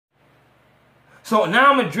So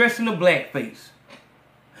now I'm addressing the blackface.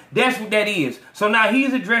 That's what that is. So now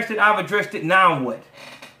he's addressed it, I've addressed it, now what?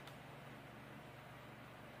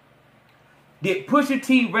 Did Pusha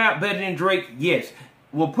T rap better than Drake? Yes.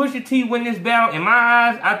 Will Pusha T win this battle? In my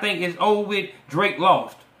eyes, I think it's over with. Drake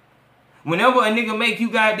lost. Whenever a nigga make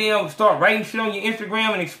you goddamn start writing shit on your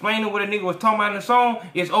Instagram and explaining what a nigga was talking about in the song,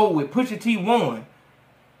 it's over with. Pusha T won.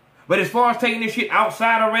 But as far as taking this shit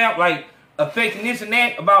outside of rap, like affecting this and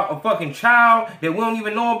that about a fucking child that we don't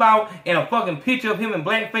even know about and a fucking picture of him in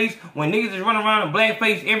blackface when niggas is running around in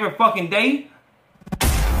blackface every fucking day.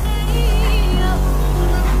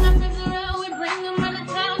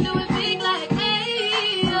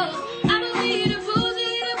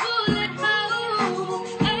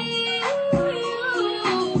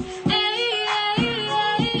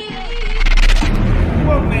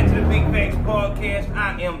 Welcome back to the Big Facts Podcast.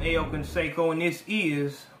 I am Consaco, and this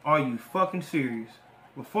is Are You Fucking Serious?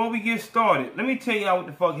 Before we get started, let me tell y'all what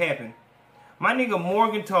the fuck happened. My nigga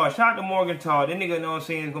Morgan Todd, shout out to Morgan Todd. That nigga, know what I'm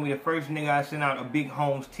saying, is gonna be the first nigga I sent out a Big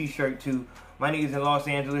Homes t-shirt to. My nigga's in Los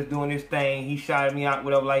Angeles doing this thing. He shouted me out,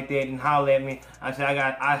 whatever like that, and hollered at me. I said,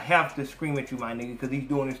 I have to scream at you, my nigga, because he's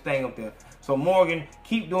doing this thing up there. So Morgan,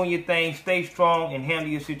 keep doing your thing, stay strong, and handle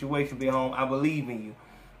your situation, Big Home. I believe in you.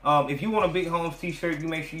 If you want a Big Homes t-shirt, you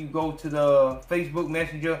make sure you go to the Facebook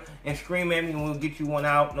Messenger and scream at me and we'll get you one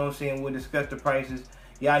out. You know what I'm saying? We'll discuss the prices,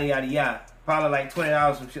 yada, yada, yada. Probably like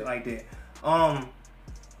 $20, some shit like that.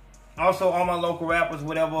 Also, all my local rappers,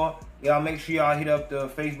 whatever, y'all make sure y'all hit up the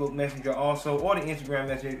Facebook Messenger also, or the Instagram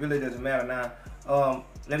Messenger. It really doesn't matter now.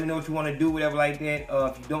 Let me know what you want to do, whatever like that.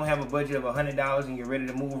 If you don't have a budget of $100 and you're ready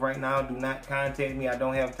to move right now, do not contact me. I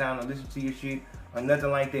don't have time to listen to your shit or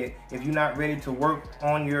nothing like that. If you're not ready to work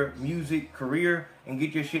on your music career and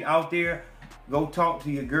get your shit out there, go talk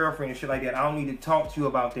to your girlfriend and shit like that. I don't need to talk to you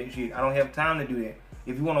about that shit. I don't have time to do that.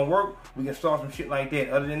 If you want to work, we can start some shit like that.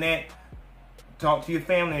 Other than that, talk to your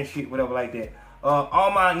family and shit, whatever like that.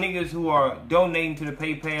 All my niggas who are donating to the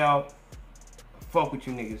PayPal, fuck with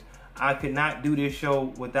you niggas. I could not do this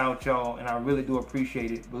show without y'all, and I really do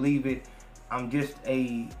appreciate it. Believe it, I'm just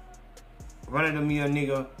a run-of-the-mill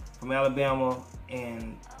nigga from Alabama,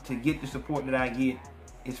 and to get the support that I get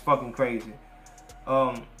is fucking crazy.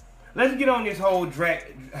 Let's get on this whole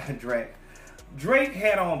Drake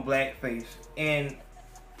had on blackface, and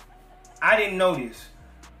I didn't know this.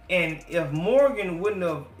 And if Morgan wouldn't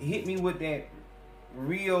have hit me with that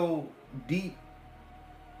real deep,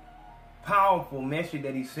 powerful message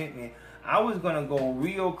that he sent me, I was gonna go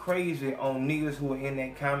real crazy on niggas who were in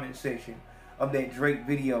that comment section of that Drake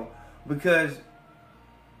video. Because,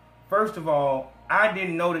 first of all, I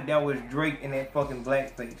didn't know that was Drake in that fucking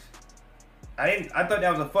blackface. I thought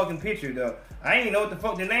that was a fucking picture, though. I didn't even know what the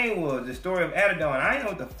fuck the name was. The Story of Adidon. I didn't know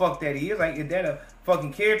what the fuck that is. Like, is that a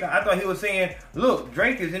fucking character? I thought he was saying, look,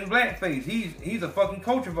 Drake is in blackface. He's a fucking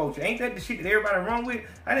culture vulture. Ain't that the shit that everybody run with?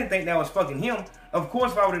 I didn't think that was fucking him. Of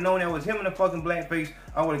course, if I would have known that was him in the fucking blackface,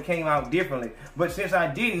 I would have came out differently. But since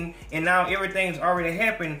I didn't, and now everything's already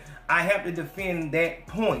happened, I have to defend that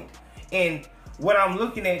point. And what I'm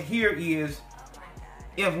looking at here is,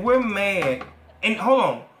 if we're mad, and hold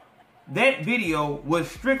on, that video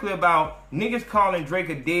was strictly about niggas calling Drake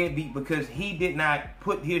a deadbeat because he did not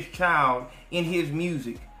put his child in his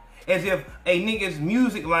music. As if a nigga's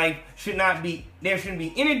music life there shouldn't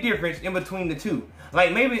be any difference in between the two.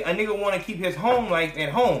 Like maybe a nigga want to keep his home life at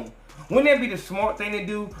home. Wouldn't that be the smart thing to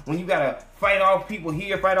do when you gotta fight off people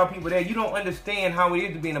here, fight off people there? You don't understand how it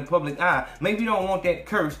is to be in the public eye. Maybe you don't want that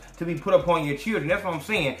curse to be put upon your children. That's what I'm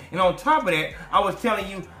saying. And on top of that, I was telling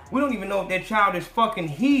you, we don't even know if that child is fucking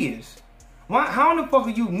his. Why? How in the fuck are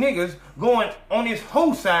you niggas going on this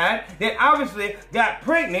whole side that obviously got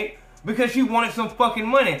pregnant because she wanted some fucking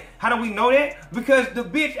money? How do we know that? Because the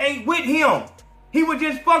bitch ain't with him. He was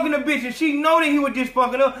just fucking the bitch, and she know that he was just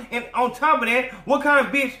fucking her. And on top of that, what kind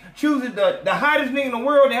of bitch chooses the hottest nigga in the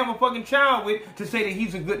world to have a fucking child with to say that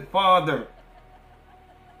he's a good father?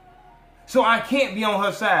 So I can't be on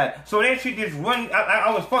her side. So that shit just run.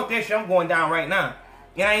 I was fuck that shit. I'm going down right now.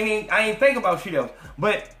 And I ain't think about shit else.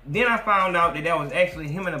 But then I found out that was actually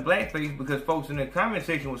him in a blackface because folks in the comment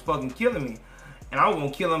section was fucking killing me. And I was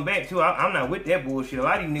going to kill him back too. I'm not with that bullshit. A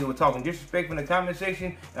lot of these niggas were talking disrespect in the comment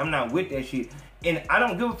section. And I'm not with that shit. And I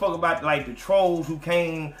don't give a fuck about like the trolls who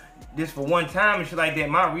came just for one time and shit like that.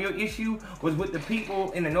 My real issue was with the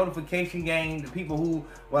people in the notification game. The people who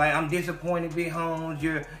were like, I'm disappointed, Big Homes.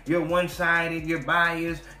 You're one-sided. You're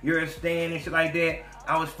biased. You're a stand and shit like that.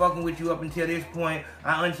 I was fucking with you up until this point.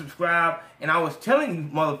 I unsubscribed. And I was telling you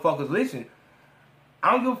motherfuckers, listen,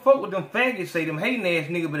 I don't give a fuck what them faggots say, them hating ass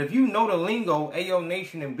nigga. But if you know the lingo, Ayo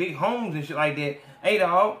Nation and Big Homes and shit like that, hey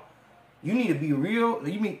dog, you need to be real.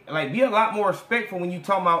 You mean like be a lot more respectful when you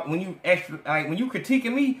talk about when you actually like when you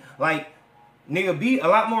critiquing me. Like nigga, be a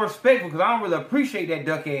lot more respectful because I don't really appreciate that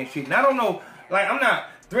duck ass shit. And I don't know, like I'm not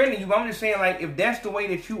threatening you, but I'm just saying like if that's the way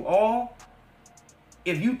that you are,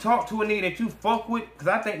 if you talk to a nigga that you fuck with, because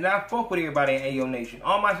I think that I fuck with everybody in AO Nation.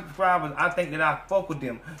 All my subscribers, I think that I fuck with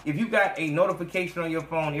them. If you got a notification on your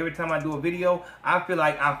phone every time I do a video, I feel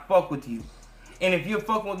like I fuck with you. And if you're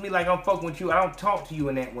fucking with me like I'm fucking with you, I don't talk to you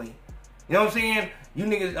in that way. You know what I'm saying? You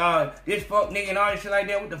niggas, this fuck nigga and all this shit like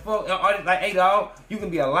that, what the fuck? Like, hey dog, you can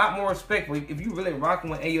be a lot more respectful. If you really rocking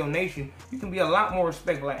with AO Nation, you can be a lot more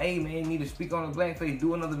respectful. Like, hey man, you need to speak on the blackface,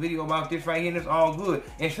 do another video about this right here, and it's all good.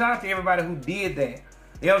 And shout out to everybody who did that.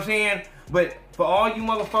 You know what I'm saying? But for all you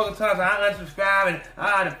motherfuckers times I unsubscribe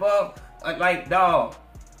and the fuck, like dog,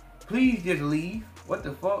 please just leave. What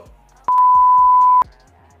the fuck?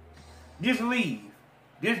 Just leave.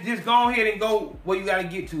 Just go ahead and go where you gotta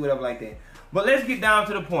get to, whatever like that. But let's get down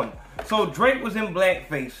to the point. So Drake was in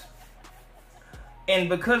blackface. And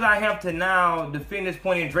because I have to now defend this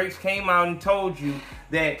point, and Drake came out and told you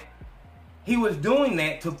that he was doing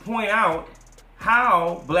that to point out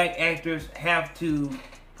how black actors have to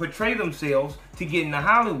portray themselves to get into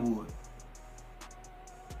Hollywood.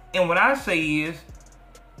 And what I say is,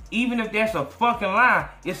 even if that's a fucking lie,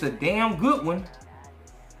 it's a damn good one.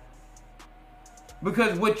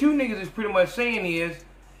 Because what you niggas is pretty much saying is,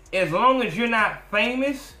 as long as you're not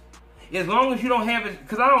famous, as long as you don't have it,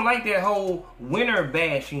 because I don't like that whole winner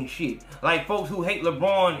bashing shit. Like folks who hate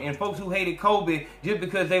LeBron and folks who hated Kobe just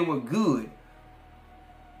because they were good.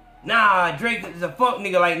 Nah, Drake is a fuck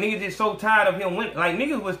nigga. Like niggas is so tired of him winning. Like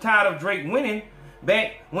niggas was tired of Drake winning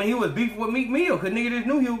back when he was beefing with Meek Mill, because niggas just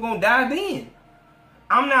knew he was gonna die then.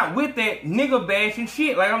 I'm not with that nigga bashing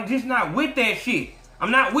shit. Like I'm just not with that shit.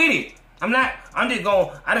 I'm not with it. I just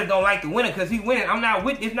don't like the winner because he winning. I'm not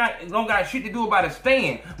with, it don't got shit to do about a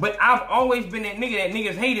stand. But I've always been that nigga that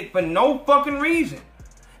niggas hated for no fucking reason.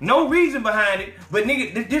 No reason behind it, but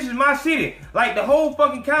nigga, this is my city. Like the whole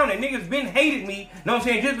fucking county, niggas been hated me, know what I'm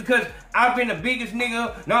saying, just because I've been the biggest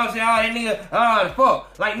nigga, know what I'm saying, oh that nigga,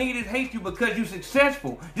 fuck. Like nigga just hate you because you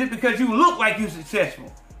successful, just because you look like you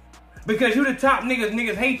successful. Because you the top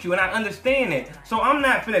niggas hate you, and I understand that. So I'm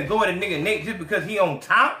not finna go at a nigga Nate just because he on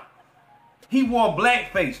top. He wore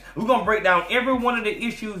blackface. We're gonna break down every one of the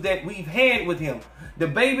issues that we've had with him. The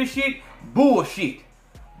baby shit, bullshit.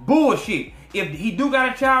 Bullshit. If he do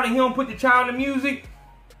got a child and he don't put the child in the music,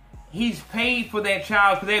 he's paid for that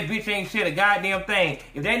child because that bitch ain't said a goddamn thing.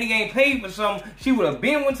 If that nigga ain't paid for something, she would have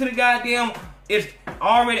been went to the goddamn, it's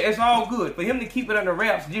all good. For him to keep it under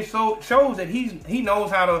wraps just shows that he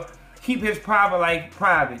knows how to keep his private life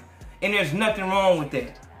private. And there's nothing wrong with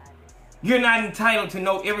that. You're not entitled to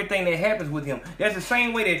know everything that happens with him. That's the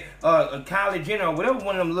same way that Kylie Jenner or whatever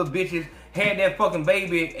one of them little bitches had that fucking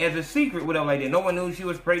baby as a secret, whatever like that. No one knew she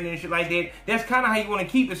was pregnant and shit like that. That's kind of how you want to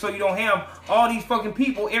keep it so you don't have all these fucking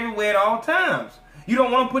people everywhere at all times. You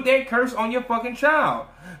don't want to put that curse on your fucking child.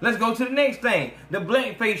 Let's go to the next thing. The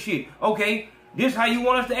blackface shit. Okay, this how you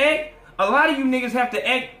want us to act? A lot of you niggas have to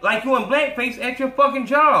act like you in blackface at your fucking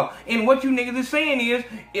job. And what you niggas is saying is,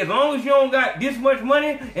 as long as you don't got this much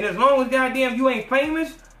money, and as long as goddamn you ain't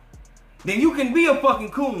famous, then you can be a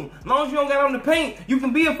fucking coon. As long as you don't got on the paint, you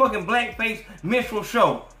can be a fucking blackface minstrel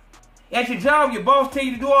show. At your job, your boss tell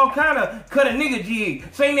you to do all kind of cut a nigga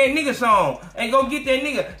jig, sing that nigga song, and go get that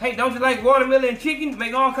nigga. Hey, don't you like watermelon and chicken?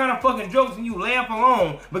 Make all kind of fucking jokes and you laugh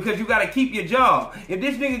along because you gotta keep your job. If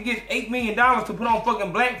this nigga gets $8 million to put on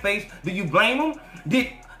fucking blackface, do you blame him?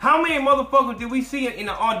 How many motherfuckers did we see in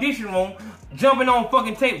the audition room jumping on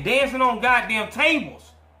fucking tape, dancing on goddamn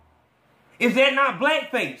tables? Is that not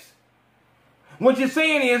blackface? What you're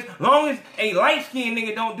saying is, long as a light-skinned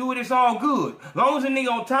nigga don't do it, it's all good. Long as a nigga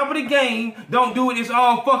on top of the game don't do it, it's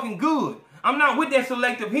all fucking good. I'm not with that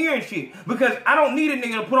selective hearing shit. Because I don't need a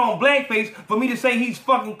nigga to put on blackface for me to say he's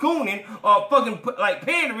fucking cooning or fucking like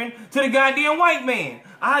pandering to the goddamn white man.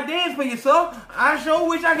 I dance for you, sir. I sure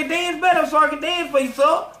wish I could dance better so I could dance for you,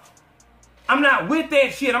 sir. I'm not with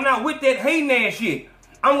that shit. I'm not with that hating ass shit.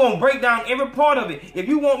 I'm going to break down every part of it. If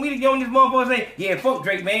you want me to get on this motherfucker and say, yeah, fuck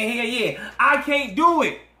Drake, man, hell yeah. I can't do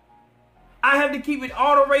it. I have to keep it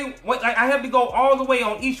all the way, I have to go all the way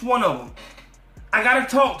on each one of them. I got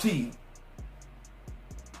to talk to you.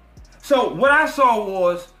 So what I saw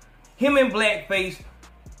was him in blackface,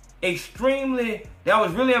 that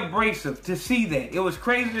was really abrasive to see that. It was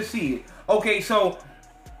crazy to see it. Okay, so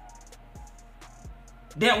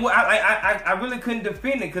that I really couldn't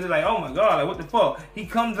defend it because it's like, oh my God, like what the fuck? He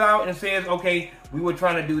comes out and says, okay, we were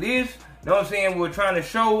trying to do this. You know what I'm saying? We were trying to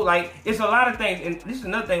show, like, it's a lot of things. And this is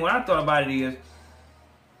another thing when I thought about it is,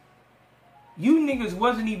 you niggas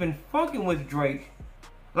wasn't even fucking with Drake.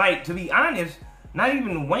 Like, to be honest, not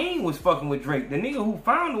even Wayne was fucking with Drake. The nigga who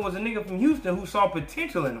found him was a nigga from Houston who saw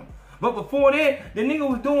potential in him. But before that, the nigga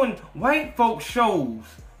was doing white folk shows.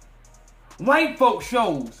 White folk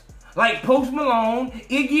shows. Like Post Malone,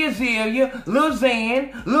 Iggy Azalea, Lil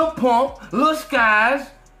Xan, Lil Pump, Lil Skies,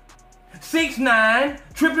 6ix9ine,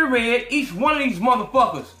 Trippie Redd. Each one of these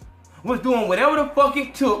motherfuckers was doing whatever the fuck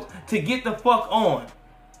it took to get the fuck on.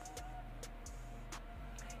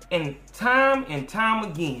 And time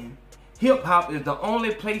again, hip-hop is the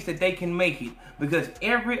only place that they can make it, because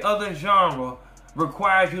every other genre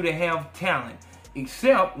requires you to have talent.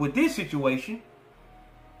 Except with this situation,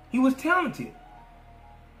 he was talented.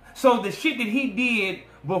 So the shit that he did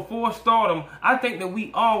before stardom, I think that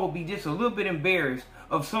we all will be just a little bit embarrassed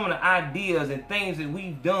of some of the ideas and things that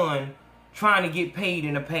we've done trying to get paid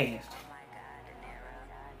in the past.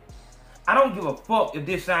 I don't give a fuck if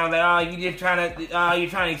this sounds like, oh, you just trying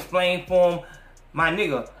to explain for him. My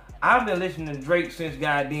nigga, I've been listening to Drake since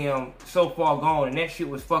goddamn So Far Gone, and that shit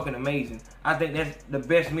was fucking amazing. I think that's the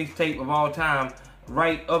best mixtape of all time,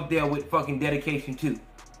 right up there with fucking Dedication 2.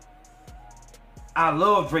 I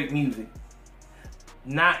love Drake music.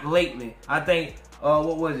 Not lately. I think,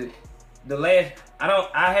 what was it?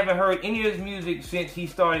 I haven't heard any of his music since he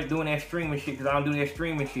started doing that streaming shit, because I don't do that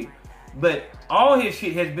streaming shit. But all his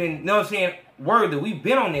shit has been, you know what I'm saying, worthy. We've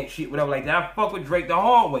been on that shit, whatever like that. I fuck with Drake the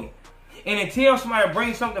hard way. And until somebody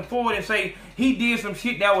brings something forward and say he did some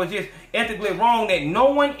shit that was just ethically wrong that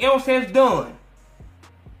no one else has done,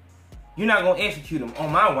 you're not going to execute him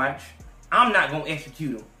on my watch. I'm not going to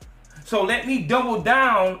execute him. So let me double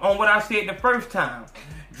down on what I said the first time.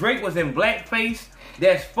 Drake was in blackface.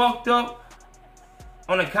 That's fucked up.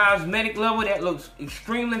 On a cosmetic level, that looks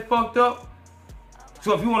extremely fucked up.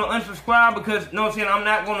 So if you want to unsubscribe because, you know what I'm saying, I'm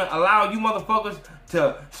not going to allow you motherfuckers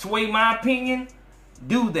to sway my opinion,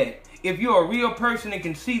 do that. If you're a real person and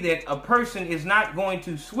can see that a person is not going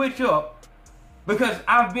to switch up, because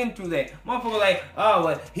I've been through that. Motherfucker like, oh,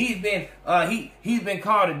 well, he's been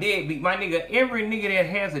called a deadbeat. My nigga, every nigga that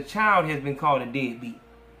has a child has been called a deadbeat.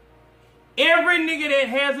 Every nigga that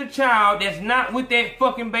has a child that's not with that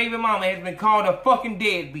fucking baby mama has been called a fucking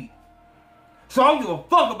deadbeat. So I don't give a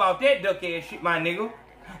fuck about that duck ass shit, my nigga.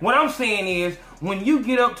 What I'm saying is, when you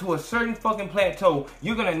get up to a certain fucking plateau,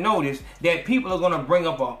 you're gonna notice that people are gonna bring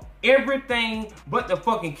up everything but the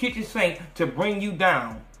fucking kitchen sink to bring you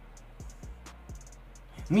down.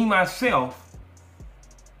 Me, myself,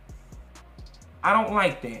 I don't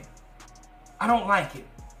like that. I don't like it.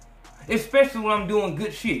 Especially when I'm doing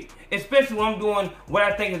good shit. Especially when I'm doing what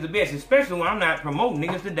I think is the best. Especially when I'm not promoting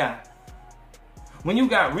niggas to die. When you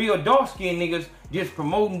got real dark-skinned niggas just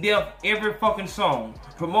promoting death every fucking song.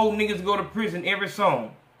 Promoting niggas to go to prison every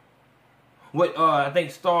song. What I think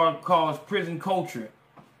Star calls prison culture.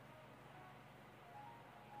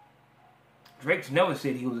 Drake's never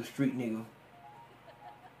said he was a street nigga.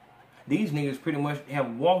 These niggas pretty much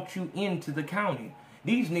have walked you into the county.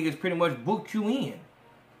 These niggas pretty much booked you in.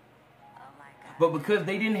 But because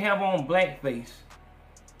they didn't have on blackface,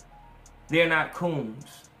 they're not coons.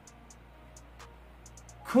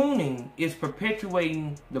 Cooning is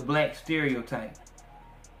perpetuating the black stereotype.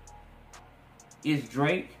 Is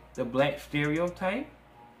Drake the black stereotype?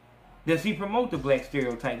 Does he promote the black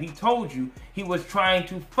stereotype? He told you he was trying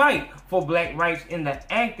to fight for black rights in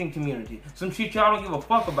the acting community. Some shit y'all don't give a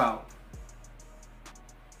fuck about.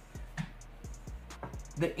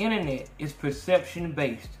 The internet is perception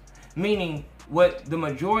based, meaning what the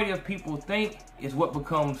majority of people think is what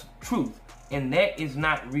becomes truth, and that is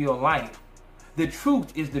not real life. The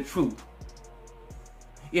truth is the truth.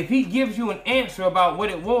 If he gives you an answer about what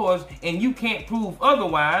it was and you can't prove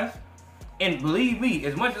otherwise, and believe me,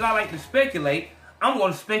 as much as I like to speculate, I'm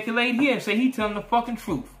going to speculate here and say he telling the fucking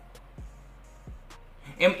truth.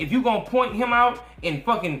 And if you're going to point him out and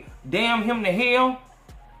fucking damn him to hell,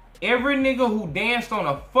 every nigga who danced on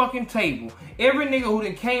a fucking table, every nigga who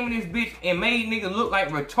done came in this bitch and made niggas look like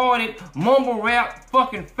retarded, mumble rap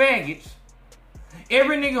fucking faggots,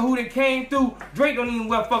 every nigga who done came through, Drake don't even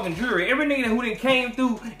wear fucking jewelry, every nigga who done came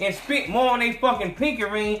through and spent more on they fucking pinky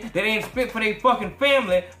ring than they ain't spent for their fucking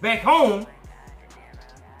family back home,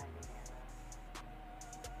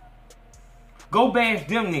 go bash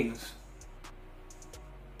them niggas.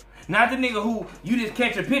 Not the nigga who you just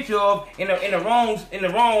catch a picture of in the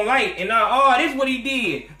wrong light and now, oh, this is what he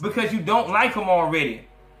did because you don't like him already.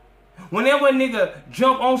 Whenever a nigga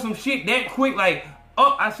jump on some shit that quick, like,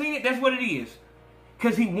 oh, I seen it, that's what it is.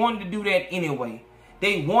 Because he wanted to do that anyway.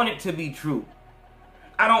 They want it to be true.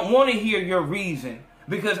 I don't want to hear your reason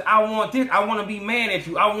because I want this. I want to be mad at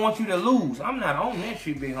you. I want you to lose. I'm not on that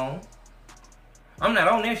shit, big home. I'm not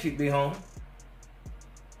on that shit, big homie.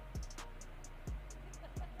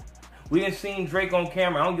 We done seen Drake on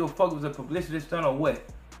camera. I don't give a fuck if it was a publicity stunt or what.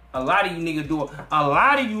 A lot of you niggas do it. A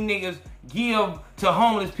lot of you niggas give to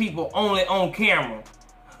homeless people only on camera.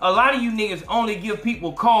 A lot of you niggas only give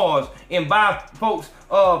people cars and buy folks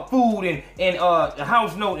food and a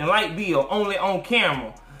house note and light bill only on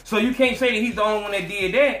camera. So you can't say that he's the only one that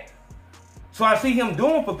did that. So I see him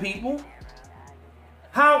doing for people.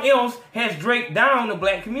 How else has Drake down the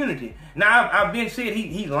black community? Now I've been said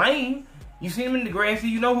he lame. You see him in the grassy,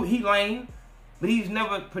 you know he lame. But he's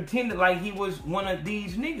never pretended like he was one of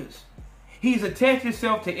these niggas. He's attached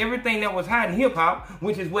himself to everything that was hot in hip-hop,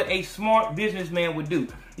 which is what a smart businessman would do.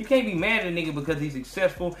 You can't be mad at a nigga because he's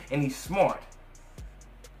successful and he's smart.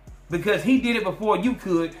 Because he did it before you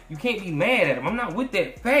could, you can't be mad at him. I'm not with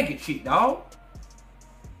that faggot shit, dog.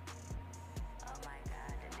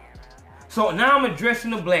 So now I'm addressing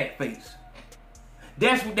the blackface.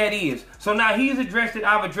 That's what that is. So now he's addressed it,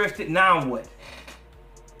 I've addressed it, now what?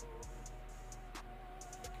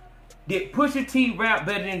 Did Pusha T rap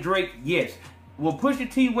better than Drake? Yes. Will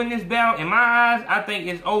Pusha T win this battle? In my eyes, I think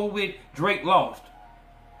it's over with. Drake lost.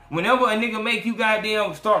 Whenever a nigga make you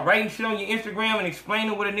goddamn start writing shit on your Instagram and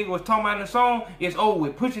explaining what a nigga was talking about in the song, it's over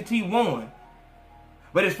with. Pusha T won.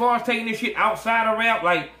 But as far as taking this shit outside of rap,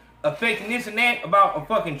 like affecting this and that about a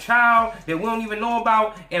fucking child that we don't even know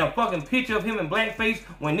about and a fucking picture of him in blackface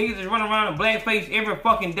when niggas is running around in blackface every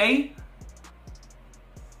fucking day,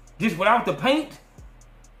 just without the paint,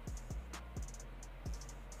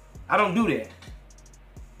 I don't do that.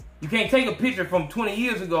 You can't take a picture from 20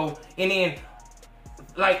 years ago and then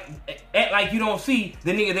like act like you don't see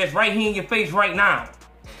the nigga that's right here in your face right now.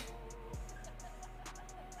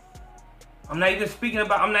 I'm not even speaking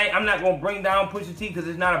about, I'm not gonna bring down Pusha T because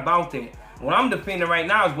it's not about that. What I'm defending right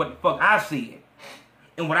now is what the fuck I see it.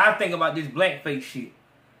 And what I think about this blackface shit.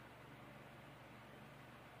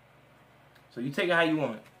 So you take it how you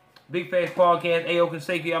want it. Big Facts Podcast, AO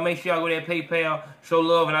Consaco. Y'all make sure y'all go there, PayPal, show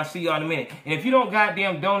love, and I'll see y'all in a minute. And if you don't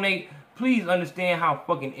goddamn donate, please understand how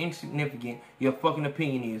fucking insignificant your fucking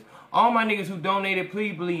opinion is. All my niggas who donated,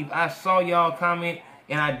 please believe I saw y'all comment,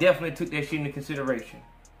 and I definitely took that shit into consideration.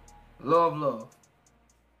 Love, love.